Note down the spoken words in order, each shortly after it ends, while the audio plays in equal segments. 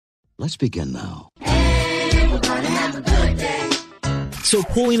Let's begin now. Hey, we're gonna have a good day. So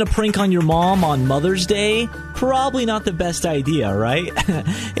pulling a prank on your mom on Mother's Day? Probably not the best idea, right?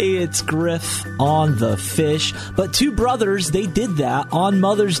 Hey, it's Griff on the Fish. But two brothers, they did that on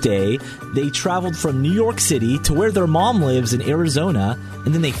Mother's Day. They traveled from New York City to where their mom lives in Arizona,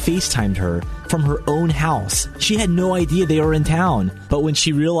 and then they FaceTimed her from her own house. She had no idea they were in town. But when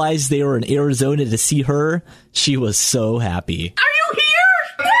she realized they were in Arizona to see her, she was so happy.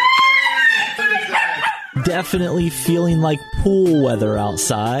 Definitely feeling like pool weather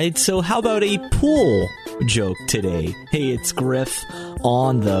outside. So how about a pool joke today? Hey, it's Griff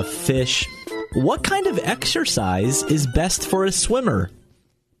on the Fish. What kind of exercise is best for a swimmer?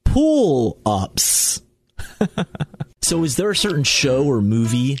 Pull-ups. So is there a certain show or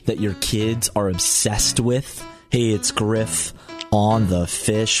movie that your kids are obsessed with? Hey, it's Griff on the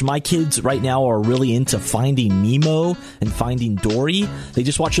Fish. My kids right now are really into Finding Nemo and Finding Dory. They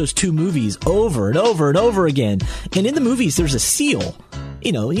just watch those two movies over and over and over again. And in the movies, there's a seal.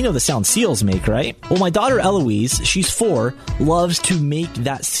 You know the sound seals make, right? Well, my daughter Eloise, she's 4, loves to make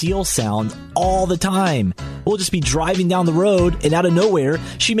that seal sound all the time. We'll just be driving down the road, and out of nowhere,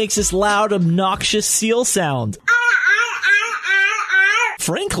 she makes this loud, obnoxious seal sound.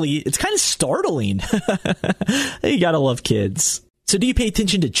 Frankly, it's kind of startling. You gotta love kids. So do you pay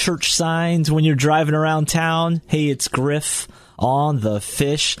attention to church signs when you're driving around town? Hey, it's Griff on the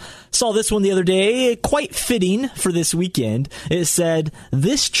Fish. Saw this one the other day, quite fitting for this weekend. It said,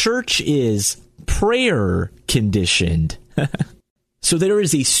 "This church is prayer conditioned." So there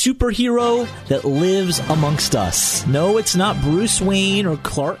is a superhero that lives amongst us. No, it's not Bruce Wayne or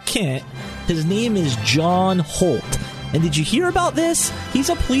Clark Kent. His name is John Holt. And did you hear about this? He's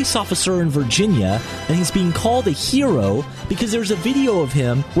a police officer in Virginia, and he's being called a hero because there's a video of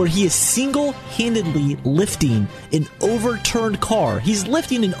him where he is single-handedly lifting an overturned car. He's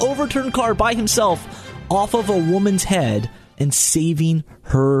lifting an overturned car by himself off of a woman's head and saving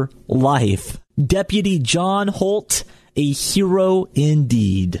her life. Deputy John Holt, a hero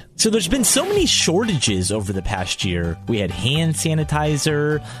indeed. So there's been so many shortages over the past year. We had hand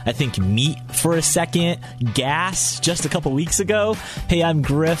sanitizer, I think meat for a second, gas just a couple weeks ago. Hey, I'm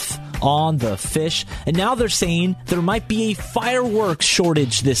Griff on the Fish. And now they're saying there might be a fireworks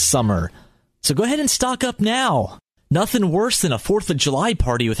shortage this summer. So go ahead and stock up now. Nothing worse than a 4th of July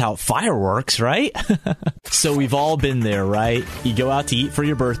party without fireworks, right? So we've all been there, right? You go out to eat for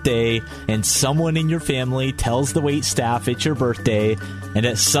your birthday, and someone in your family tells the waitstaff it's your birthday, and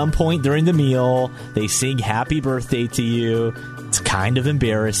at some point during the meal, they sing happy birthday to you. It's kind of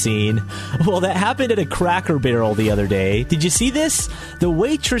embarrassing. Well, that happened at a Cracker Barrel the other day. Did you see this? The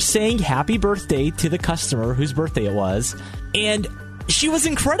waitress sang happy birthday to the customer whose birthday it was, and she was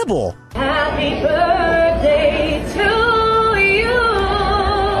incredible. Happy birthday to you.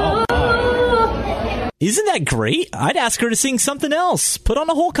 Isn't that great? I'd ask her to sing something else. Put on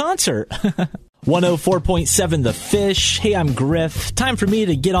a whole concert. 104.7 The Fish. Hey, I'm Griff. Time for me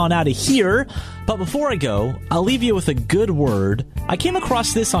to get on out of here. But before I go, I'll leave you with a good word. I came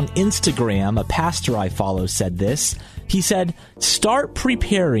across this on Instagram. A pastor I follow said this. He said, start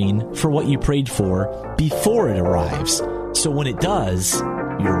preparing for what you prayed for before it arrives. So when it does,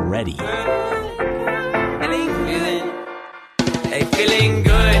 you're ready. Feeling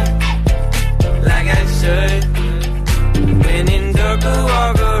good, like I should. When in dark,